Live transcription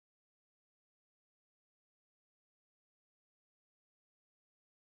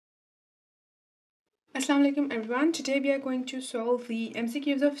Assalamu alaikum everyone. Today we are going to solve the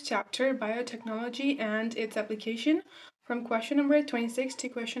MCQs of chapter Biotechnology and its application from question number 26 to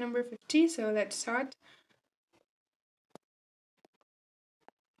question number 50. So let's start.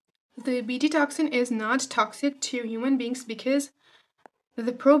 The Bt toxin is not toxic to human beings because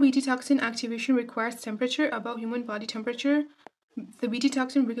the pro-Bt toxin activation requires temperature above human body temperature. The Bt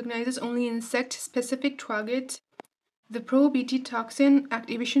toxin recognizes only insect-specific targets. The pro-Bt toxin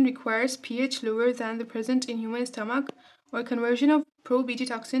activation requires pH lower than the present in human stomach, or conversion of pro-Bt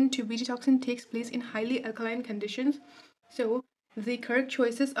toxin to Bt toxin takes place in highly alkaline conditions. So the correct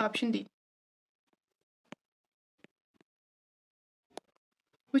choice is option D.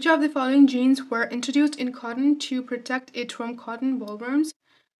 Which of the following genes were introduced in cotton to protect it from cotton bollworms?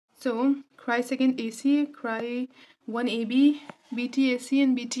 So Cry2AC, Cry1AB, BTAC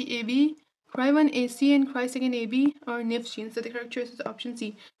and BTAB, Cry1AC and Cry2AB are NIF genes. So the correct choice is option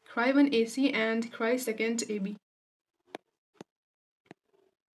C, Cry1AC and Cry2AB.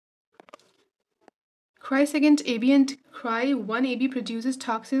 Cry2AB and Cry1AB produces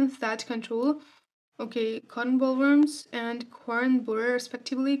toxins that control cotton bollworms and corn borer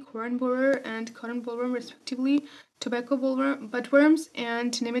respectively, tobacco buttworms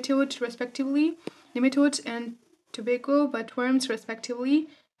and nematodes respectively, nematodes and tobacco buttworms respectively.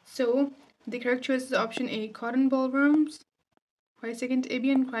 So the correct choice is option A, cotton bollworms,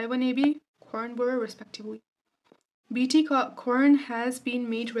 Cry2AB and Cry1AB, corn borer respectively. Bt corn has been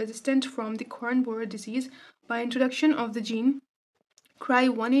made resistant from the corn borer disease by introduction of the gene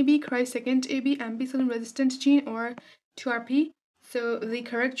Cry1AB, Cry2AB, ampicillin resistant gene, or 2RP. So the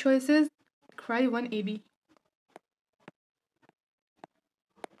correct choice is Cry1AB.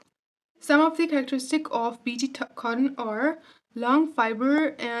 Some of the characteristics of Bt cotton are long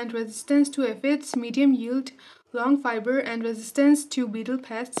fiber and resistance to aphids, medium yield, long fiber and resistance to beetle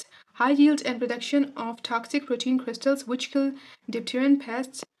pests, high yield and production of toxic protein crystals which kill diphtheria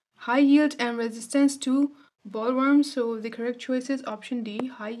pests, high yield and resistance to bollworms. So the correct choice is option D,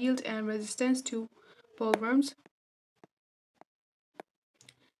 high yield and resistance to bollworms.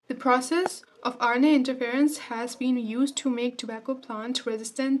 The process of RNA interference has been used to make tobacco plant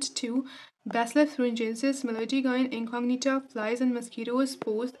resistant to Bacillus thuringiensis, Meloidegain incognita, flies and mosquitoes,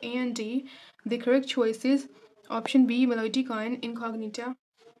 both A and D. The correct choice is option B, Meloidegain incognita.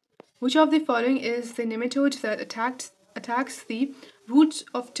 Which of the following is the nematode that attacks the roots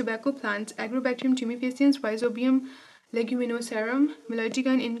of tobacco plants? Agrobacterium tumefaciens, Rhizobium leguminosarum,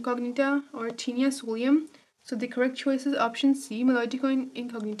 Meloidegain incognita, or Tinea solium? So the correct choice is option C, Meloidegain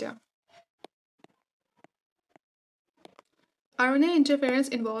incognita. RNA interference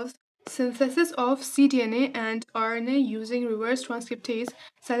involves synthesis of cDNA and RNA using reverse transcriptase,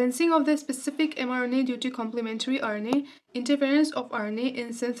 silencing of the specific mRNA due to complementary RNA, interference of RNA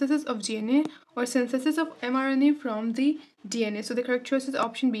in synthesis of DNA, or synthesis of mRNA from the DNA. So the correct choice is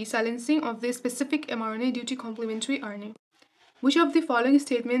option B, silencing of the specific mRNA due to complementary RNA. Which of the following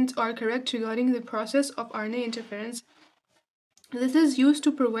statements are correct regarding the process of RNA interference? This is used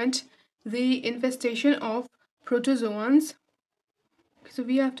to prevent the infestation of protozoans. So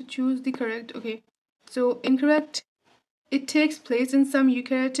we have to choose the correct. So incorrect. It takes place in some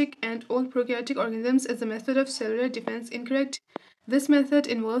eukaryotic and all prokaryotic organisms as a method of cellular defense. Incorrect. This method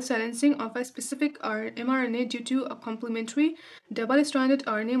involves silencing of a specific mRNA due to a complementary double-stranded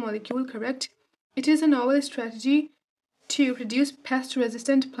RNA molecule. Correct. It is a novel strategy to produce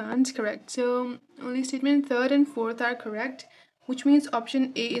pest-resistant plants. Correct. So only statement 3rd and 4th are correct, which means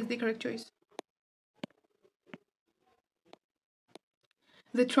option A is the correct choice.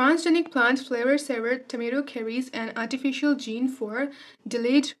 The transgenic plant flavor saver tomato carries an artificial gene for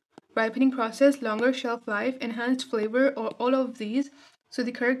delayed ripening process, longer shelf life, enhanced flavor, or all of these. So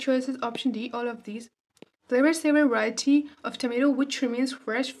the correct choice is option D, all of these. Flavor saver variety of tomato which remains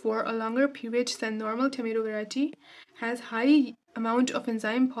fresh for a longer period than normal tomato variety, has high amount of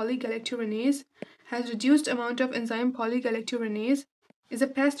enzyme polygalacturonase, has reduced amount of enzyme polygalacturonase, is a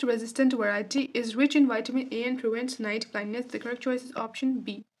pest-resistant variety, is rich in vitamin A and prevents night blindness. The correct choice is option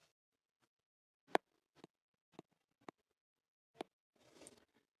B.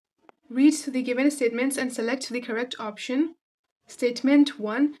 Read the given statements and select the correct option. Statement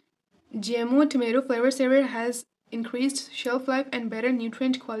 1. GMO tomato flavor saver has increased shelf life and better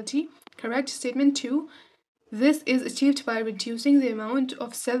nutrient quality. Correct. Statement 2. This is achieved by reducing the amount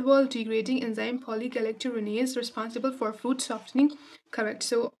of cell wall degrading enzyme polygalacturonase responsible for fruit softening. Correct.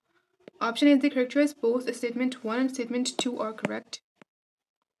 So option A is the correct choice. Both statement 1 and statement 2 are correct.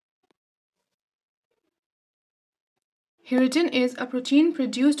 Heritin is a protein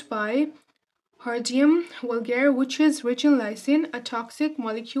produced by Hardium vulgare, which is rich in lysine, a toxic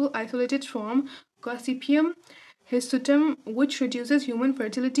molecule isolated from Gossypium hirsutum, which reduces human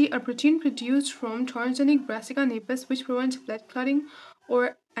fertility, a protein produced from transgenic Brassica napus, which prevents blood clotting,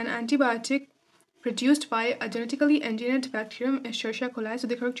 or an antibiotic produced by a genetically engineered bacterium, Escherichia coli. So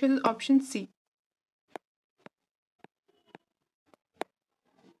the correct choice is option C.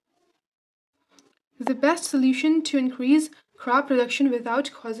 The best solution to increase crop production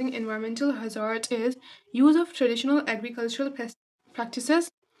without causing environmental hazard is use of traditional agricultural practices,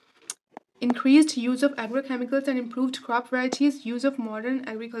 increased use of agrochemicals and improved crop varieties, use of modern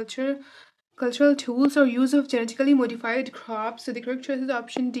cultural tools, or use of genetically modified crops. So the correct choice is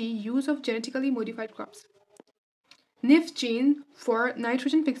option D, use of genetically modified crops. NIF gene for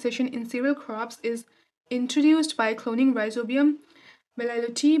nitrogen fixation in cereal crops is introduced by cloning Rhizobium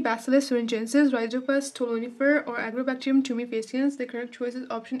meliloti, Bacillus thuringiensis, Rhizopus stolonifer, or Agrobacterium tumefaciens. The correct choice is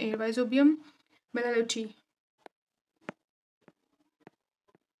option A, Rhizobium meliloti.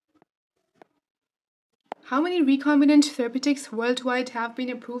 How many recombinant therapeutics worldwide have been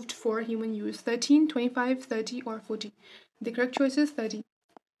approved for human use? 13, 25, 30, or 40? The correct choice is 30.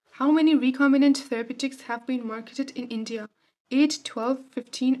 How many recombinant therapeutics have been marketed in India? 8, 12,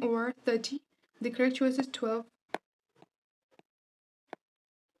 15, or 30? The correct choice is 12.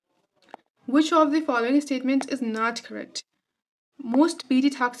 Which of the following statements is not correct? Most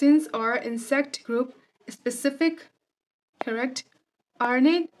BT toxins are insect group specific. Correct.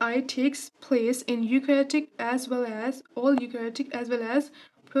 RNAi takes place in eukaryotic as well as all eukaryotic as well as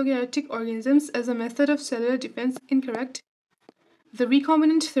prokaryotic organisms as a method of cellular defense. Incorrect. The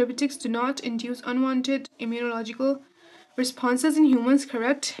recombinant therapeutics do not induce unwanted immunological responses in humans.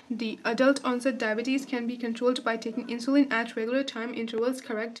 Correct. The adult onset diabetes can be controlled by taking insulin at regular time intervals.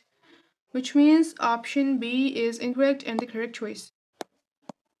 Correct. Which means option B is incorrect and the correct choice.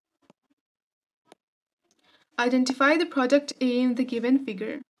 Identify the product A in the given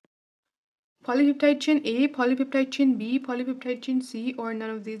figure. Polypeptide chain A, polypeptide chain B, polypeptide chain C, or none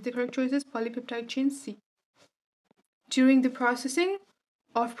of these. The correct choice is polypeptide chain C. During the processing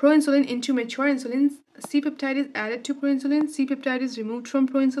of proinsulin into mature insulin, C peptide is added to proinsulin, C peptide is removed from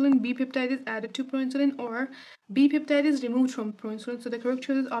proinsulin, B peptide is added to proinsulin, or B peptide is removed from proinsulin. So the correct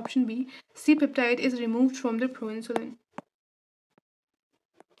choice is option B, C peptide is removed from the proinsulin.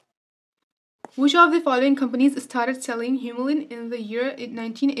 Which of the following companies started selling Humulin in the year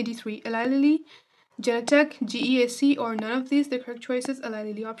 1983? Eli Lilly, Genentech, GESC, or none of these? The correct choice is Eli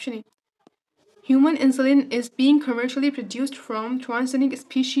Lilly, option A. Human insulin is being commercially produced from transgenic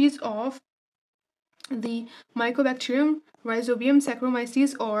species of the Mycobacterium, Rhizobium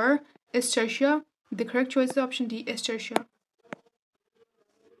saccharomyces, or Escherichia. The correct choice is option D, Escherichia.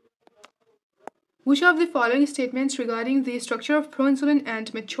 Which of the following statements regarding the structure of proinsulin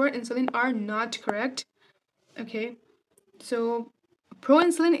and mature insulin are not correct? Okay, so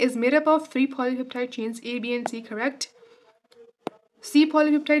proinsulin is made up of 3 polypeptide chains A, B, and C. Correct. C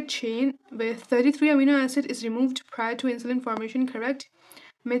polypeptide chain with 33 amino acid is removed prior to insulin formation. Correct.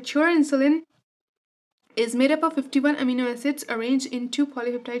 Mature insulin is made up of 51 amino acids arranged in 2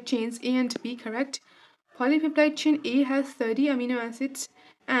 polypeptide chains A and B. Correct. Polypeptide chain A has 30 amino acids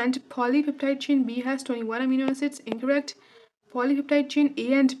and polypeptide chain B has 21 amino acids. Incorrect. Polypeptide chain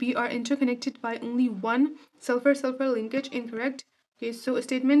A and B are interconnected by only one sulfur-sulfur linkage. Incorrect. Okay, so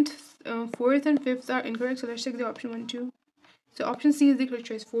statement 4th and 5th are incorrect. So let's check the option 1, 2. So option C is the correct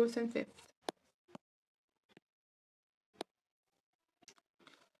choice, 4th and 5th.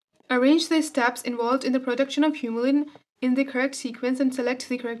 Arrange the steps involved in the production of humulin in the correct sequence and select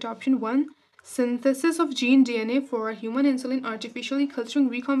the correct option. 1. Synthesis of gene DNA for human insulin, artificially culturing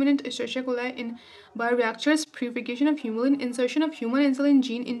recombinant Escherichia coli in bioreactors, purification of humulin, insertion of human insulin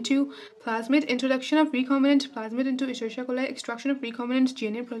gene into plasmid, introduction of recombinant plasmid into Escherichia coli, extraction of recombinant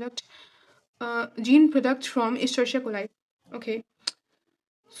DNA product, gene product from Escherichia coli. Okay,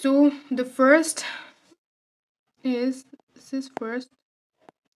 so the first is, this is first,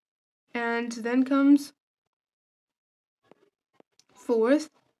 and then comes 4th,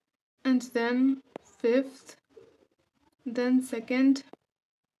 and then 5th, then 2nd,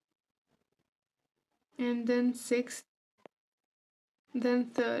 and then 6th, then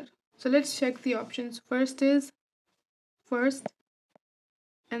 3rd. So let's check the options. First is first,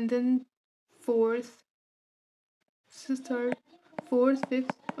 and then 4th, this is 3rd, 4th, 5th.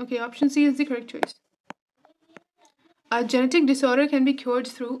 Okay, option C is the correct choice. A genetic disorder can be cured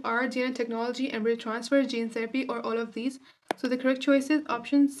through our gene technology, embryo transfer, gene therapy, or all of these. So the correct choice is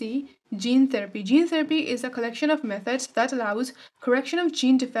option C, gene therapy. Gene therapy is a collection of methods that allows correction of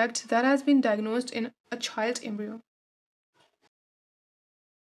gene defect that has been diagnosed in a child embryo.